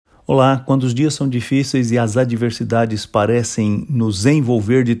Olá, quando os dias são difíceis e as adversidades parecem nos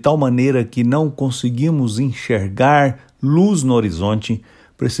envolver de tal maneira que não conseguimos enxergar luz no horizonte,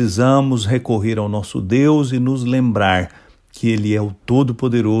 precisamos recorrer ao nosso Deus e nos lembrar que Ele é o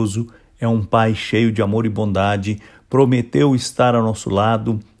Todo-Poderoso, é um Pai cheio de amor e bondade, prometeu estar ao nosso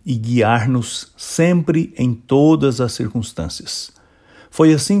lado e guiar-nos sempre em todas as circunstâncias.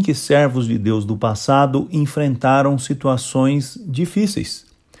 Foi assim que servos de Deus do passado enfrentaram situações difíceis.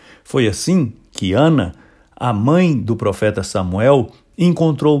 Foi assim que Ana, a mãe do profeta Samuel,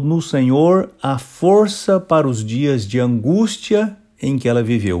 encontrou no Senhor a força para os dias de angústia em que ela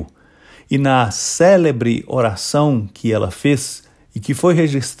viveu. E na célebre oração que ela fez e que foi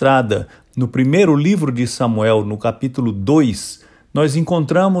registrada no primeiro livro de Samuel, no capítulo 2, nós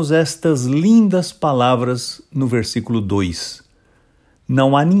encontramos estas lindas palavras no versículo 2.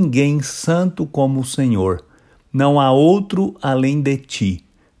 Não há ninguém santo como o Senhor, não há outro além de ti.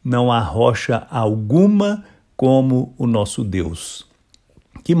 Não há rocha alguma como o nosso Deus.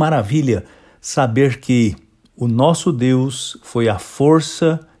 Que maravilha saber que o nosso Deus foi a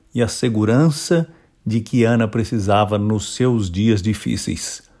força e a segurança de que Ana precisava nos seus dias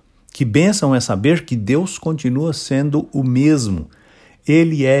difíceis. Que bênção é saber que Deus continua sendo o mesmo.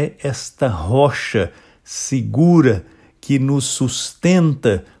 Ele é esta rocha segura que nos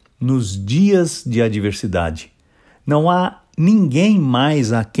sustenta nos dias de adversidade. Não há ninguém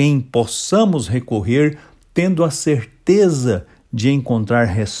mais a quem possamos recorrer, tendo a certeza de encontrar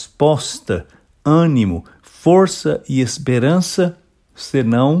resposta, ânimo, força e esperança,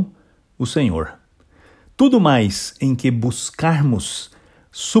 senão o Senhor. Tudo mais em que buscarmos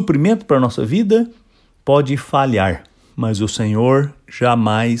suprimento para a nossa vida pode falhar, mas o Senhor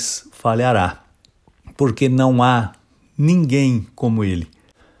jamais falhará, porque não há ninguém como Ele.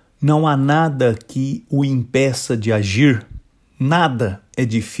 Não há nada que o impeça de agir. Nada é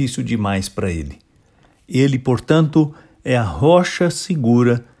difícil demais para Ele. Ele, portanto, é a rocha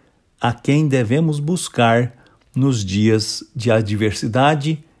segura a quem devemos buscar nos dias de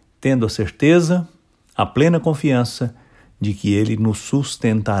adversidade, tendo a certeza, a plena confiança de que Ele nos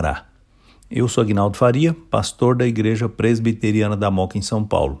sustentará. Eu sou Aguinaldo Faria, pastor da Igreja Presbiteriana da Moca em São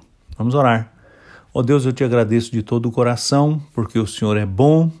Paulo. Vamos orar. Ó Deus, eu te agradeço de todo o coração, porque o Senhor é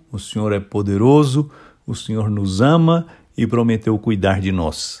bom, o Senhor é poderoso, o Senhor nos ama e prometeu cuidar de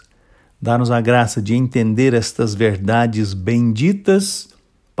nós. Dá-nos a graça de entender estas verdades benditas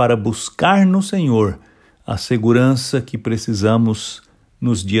para buscar no Senhor a segurança que precisamos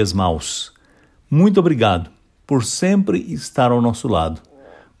nos dias maus. Muito obrigado por sempre estar ao nosso lado.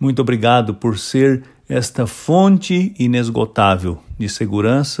 Muito obrigado por ser esta fonte inesgotável de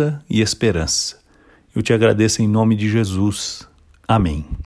segurança e esperança. Eu te agradeço em nome de Jesus. Amém.